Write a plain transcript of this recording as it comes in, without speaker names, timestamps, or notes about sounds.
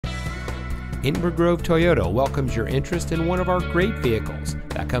Inver Toyota welcomes your interest in one of our great vehicles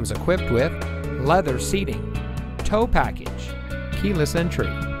that comes equipped with leather seating, tow package, keyless entry,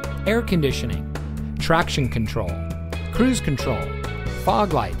 air conditioning, traction control, cruise control,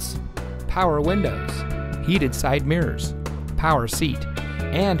 fog lights, power windows, heated side mirrors, power seat,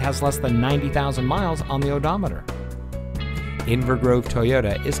 and has less than 90,000 miles on the odometer. Inver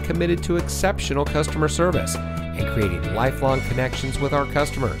Toyota is committed to exceptional customer service and creating lifelong connections with our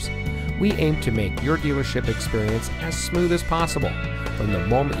customers. We aim to make your dealership experience as smooth as possible, from the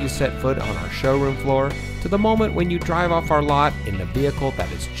moment you set foot on our showroom floor to the moment when you drive off our lot in the vehicle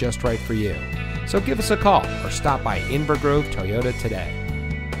that is just right for you. So give us a call or stop by Inver Toyota today.